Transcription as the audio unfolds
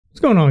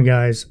going on,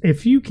 guys?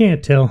 If you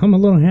can't tell, I'm a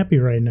little happy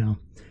right now.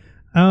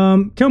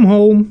 Come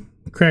home,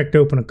 cracked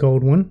open a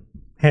cold one.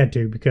 Had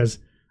to, because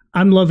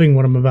I'm loving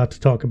what I'm about to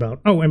talk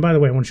about. Oh, and by the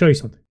way, I want to show you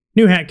something.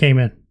 New hat came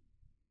in.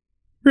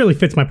 Really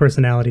fits my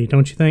personality,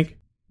 don't you think?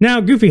 Now,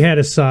 goofy hat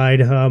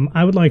aside,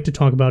 I would like to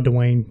talk about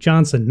Dwayne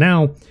Johnson.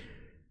 Now,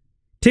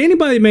 to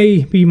anybody that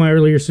may be my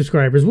earlier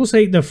subscribers, we'll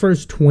say the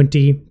first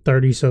 20,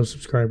 30 so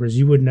subscribers,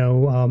 you would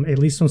know, at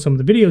least on some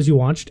of the videos you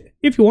watched,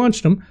 if you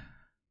watched them,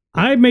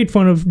 I made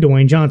fun of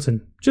Dwayne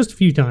Johnson just a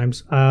few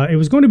times. It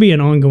was going to be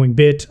an ongoing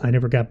bit I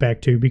never got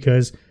back to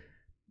because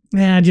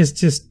I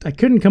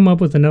couldn't come up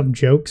with enough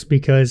jokes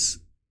because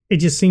it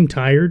just seemed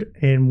tired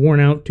and worn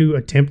out to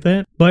attempt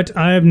that. But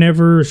I have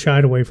never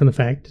shied away from the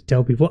fact to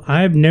tell people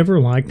I've never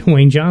liked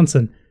Dwayne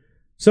Johnson.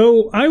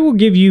 So I will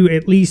give you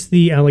at least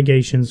the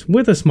allegations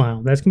with a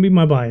smile. That's going to be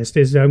my bias,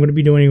 is I'm going to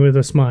be doing it with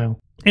a smile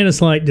and a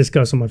slight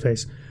disgust on my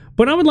face.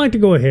 But I would like to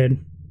go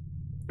ahead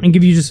and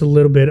give you just a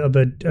little bit of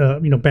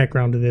a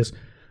background to this.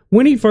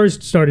 When he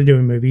first started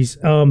doing movies,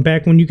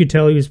 back when you could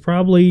tell he was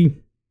probably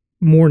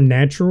more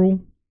natural,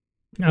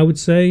 I would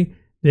say,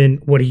 than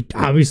what he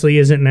obviously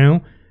isn't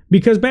now.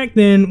 Because back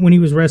then, when he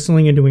was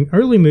wrestling and doing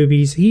early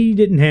movies, he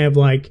didn't have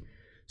like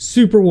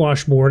super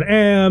washboard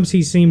abs.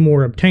 He seemed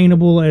more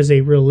obtainable as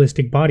a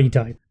realistic body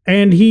type.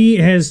 And he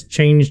has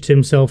changed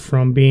himself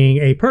from being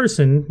a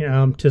person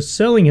to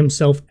selling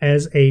himself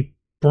as a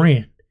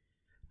brand.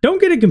 Don't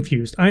get it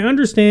confused. I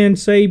understand,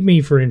 say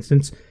me for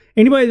instance,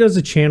 anybody that does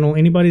a channel,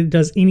 anybody that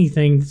does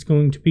anything that's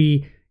going to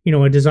be,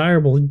 a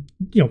desirable,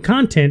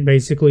 content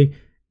basically,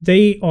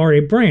 they are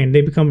a brand.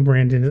 They become a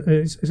brand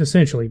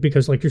essentially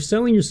because like you're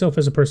selling yourself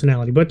as a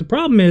personality. But the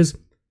problem is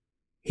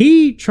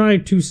he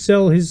tried to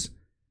sell his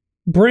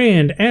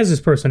brand as his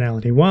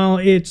personality. While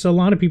it's a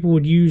lot of people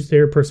would use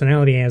their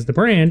personality as the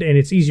brand, and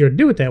it's easier to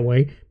do it that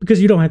way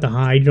because you don't have to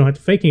hide, you don't have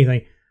to fake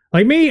anything.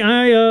 Like me,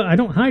 I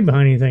don't hide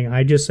behind anything.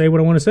 I just say what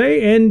I want to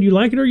say, and you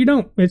like it or you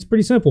don't. It's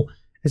pretty simple.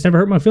 It's never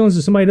hurt my feelings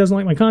if somebody doesn't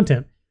like my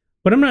content.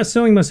 But I'm not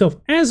selling myself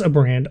as a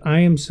brand. I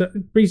am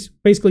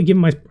basically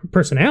giving my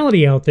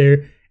personality out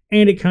there,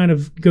 and it kind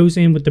of goes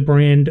in with the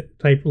brand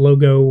type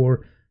logo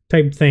or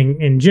type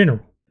thing in general.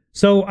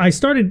 So I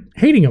started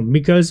hating him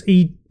because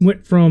he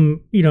went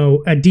from,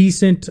 a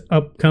decent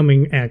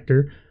upcoming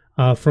actor,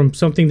 from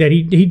something that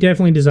he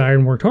definitely desired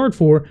and worked hard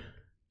for,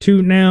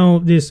 to now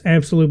this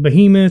absolute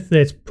behemoth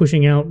that's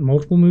pushing out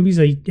multiple movies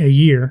a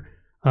year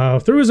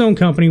through his own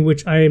company,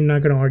 which I am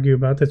not going to argue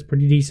about. That's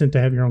pretty decent to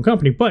have your own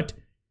company. But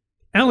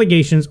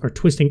allegations are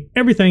twisting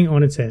everything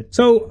on its head.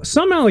 So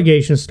some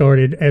allegations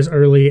started as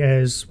early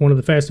as one of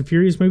the Fast and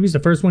Furious movies, the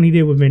first one he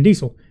did with Vin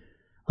Diesel.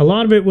 A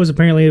lot of it was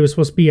apparently it was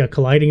supposed to be a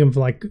colliding of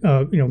like,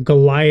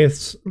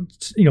 Goliath's,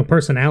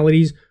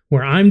 personalities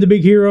where I'm the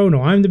big hero.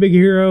 No, I'm the big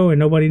hero. And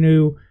nobody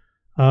knew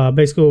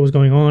basically what was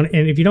going on.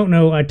 And if you don't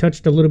know, I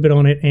touched a little bit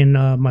on it in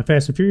my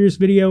Fast and Furious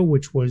video,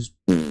 which was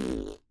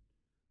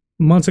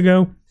months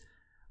ago.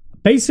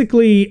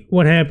 Basically,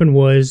 what happened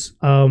was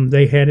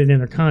they had it in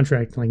their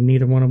contract. Like,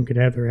 neither one of them could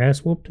have their ass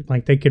whooped.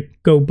 Like, they could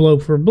go blow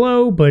for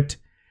blow, but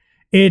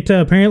it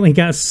apparently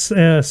got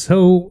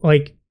so,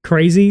 like,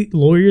 crazy.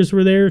 Lawyers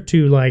were there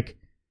to, like,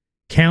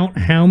 count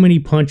how many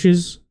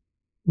punches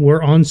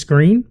were on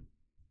screen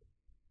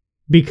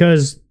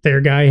because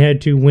their guy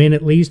had to win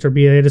at least or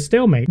be at a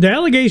stalemate. The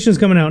allegations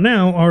coming out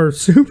now are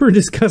super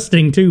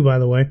disgusting, too, by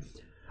the way.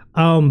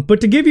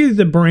 But to give you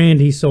the brand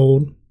he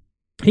sold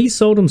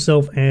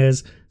himself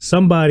as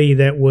somebody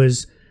that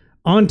was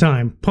on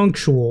time,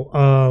 punctual,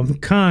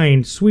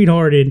 kind,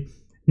 sweethearted,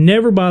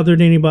 never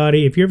bothered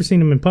anybody. If you ever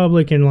seen him in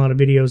public in a lot of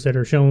videos that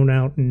are shown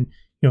out, and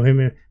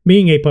him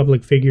being a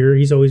public figure,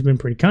 he's always been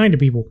pretty kind to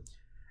people.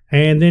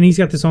 And then he's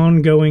got this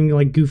ongoing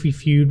like goofy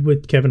feud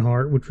with Kevin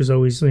Hart, which was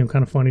always kind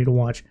of funny to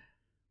watch.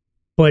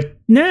 But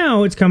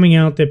now it's coming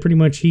out that pretty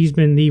much he's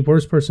been the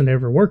worst person to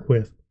ever work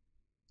with.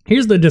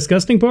 Here's the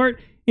disgusting part: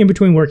 in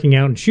between working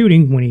out and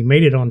shooting, when he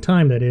made it on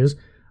time, that is,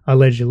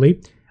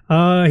 allegedly,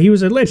 he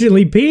was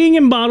allegedly peeing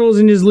in bottles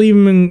and just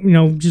leaving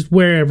them, just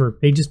wherever.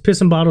 They just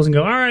piss in bottles and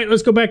go, all right,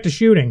 let's go back to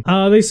shooting.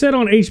 They said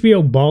on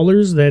HBO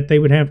Ballers that they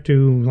would have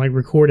to like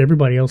record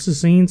everybody else's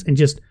scenes and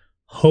just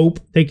hope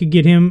they could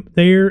get him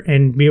there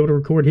and be able to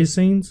record his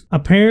scenes.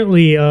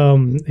 Apparently,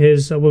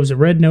 his, what was it,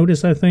 Red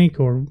Notice, I think,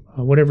 or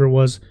whatever it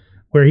was,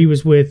 where he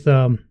was with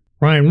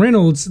Ryan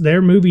Reynolds,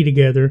 their movie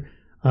together.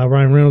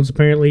 Ryan Reynolds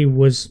apparently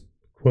was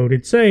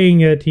quoted saying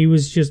that he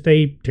was just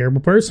a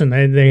terrible person.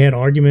 They had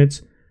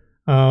arguments,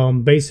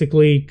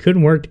 basically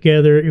couldn't work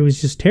together. It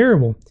was just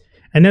terrible.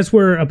 And that's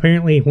where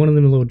apparently one of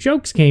them little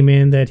jokes came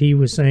in, that he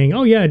was saying,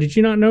 oh yeah, did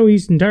you not know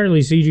he's entirely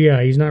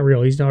CGI? He's not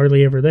real. He's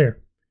hardly ever there.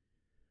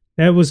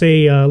 That was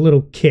a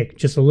little kick,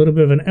 just a little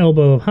bit of an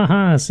elbow of,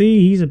 haha,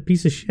 see, he's a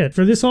piece of shit.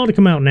 For this all to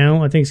come out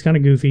now, I think it's kind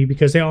of goofy,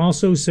 because they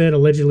also said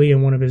allegedly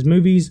in one of his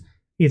movies,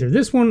 either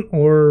this one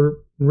or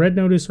Red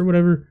Notice or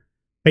whatever,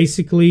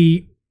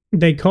 basically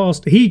he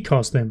cost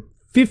them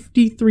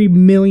 $53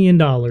 million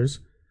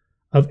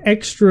of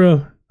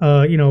extra,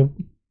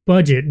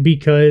 budget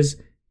because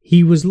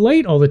he was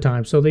late all the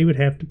time. So they would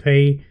have to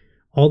pay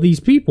all these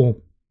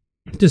people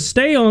to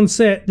stay on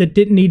set that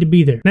didn't need to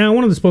be there. Now,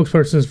 one of the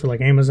spokespersons for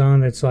like Amazon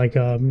that's like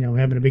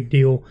having a big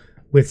deal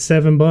with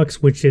 $7,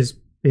 which is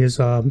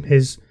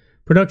his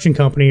production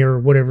company or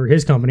whatever,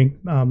 his company,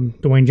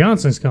 Dwayne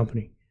Johnson's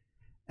company.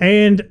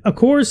 And of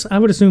course, I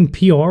would assume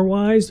PR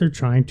wise, they're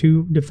trying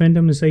to defend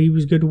him and say he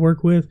was good to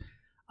work with.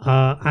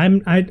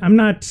 I'm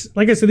not,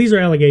 like I said, these are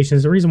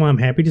allegations. The reason why I'm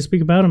happy to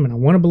speak about him and I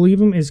want to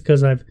believe him is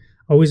because I've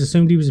always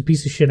assumed he was a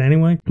piece of shit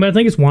anyway. But I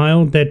think it's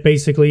wild that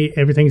basically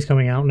everything's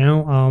coming out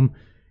now.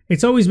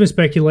 It's always been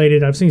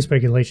speculated. I've seen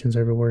speculations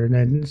everywhere,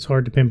 and it's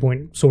hard to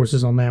pinpoint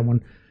sources on that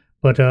one.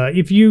 But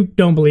if you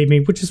don't believe me,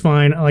 which is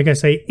fine, like I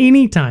say,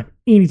 anytime,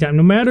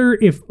 no matter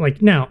if,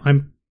 like now,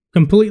 I'm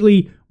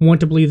completely want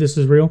to believe this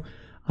is real.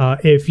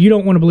 If you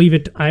don't want to believe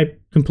it, I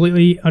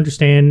completely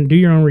understand. Do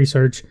your own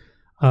research.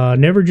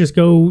 Never just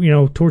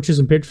go, torches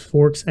and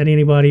pitchforks at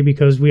anybody,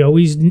 because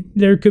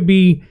there could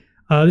be,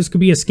 this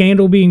could be a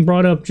scandal being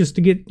brought up just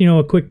to get,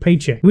 a quick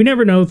paycheck. We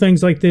never know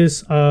things like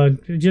this.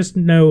 Just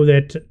know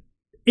that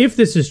if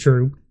this is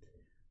true,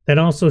 that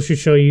also should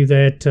show you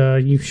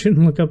that you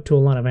shouldn't look up to a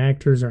lot of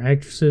actors or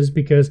actresses,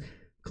 because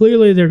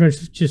clearly they're going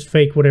to just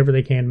fake whatever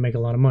they can to make a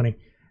lot of money.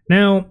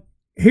 Now,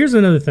 here's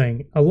another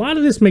thing. A lot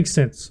of this makes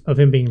sense of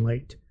him being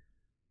late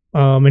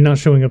and not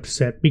showing up to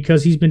set,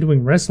 because he's been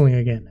doing wrestling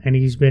again, and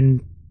he's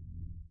been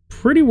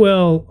pretty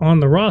well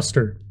on the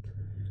roster.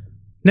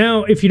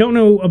 Now, if you don't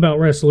know about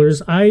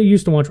wrestlers, I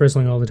used to watch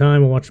wrestling all the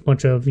time. I watch a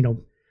bunch of,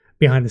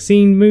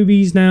 behind-the-scene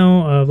movies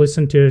now.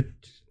 Listen to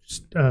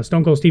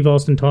Stone Cold Steve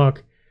Austin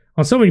talk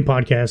on so many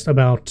podcasts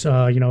about,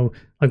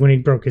 like when he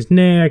broke his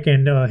neck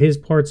and his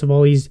parts of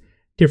all these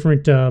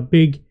different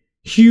big,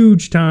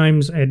 huge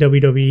times at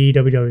WWE,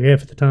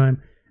 WWF at the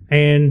time,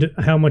 and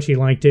how much he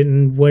liked it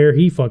and where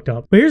he fucked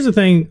up. But here's the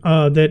thing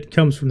that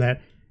comes from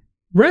that.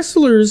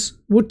 Wrestlers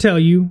will tell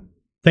you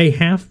they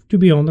have to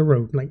be on the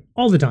road, like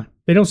all the time.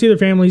 They don't see their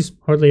families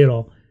hardly at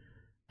all.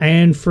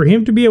 And for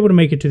him to be able to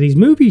make it to these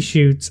movie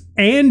shoots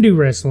and do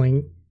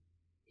wrestling,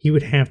 he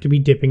would have to be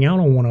dipping out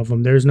on one of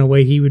them. There's no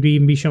way he would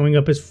even be showing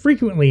up as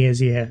frequently as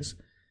he has.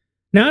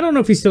 Now, I don't know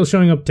if he's still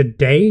showing up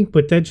today,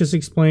 but that just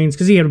explains,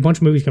 because he had a bunch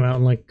of movies come out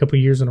in like a couple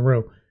of years in a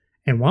row.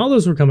 And while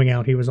those were coming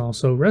out, he was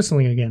also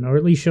wrestling again, or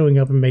at least showing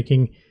up and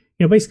making,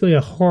 basically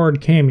a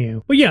hard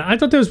cameo. But yeah, I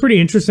thought that was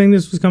pretty interesting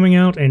this was coming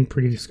out, and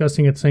pretty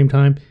disgusting at the same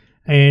time,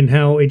 and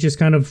how it just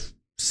kind of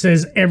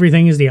says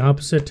everything is the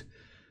opposite.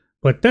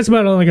 But that's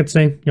about all I got to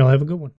say. Y'all have a good one.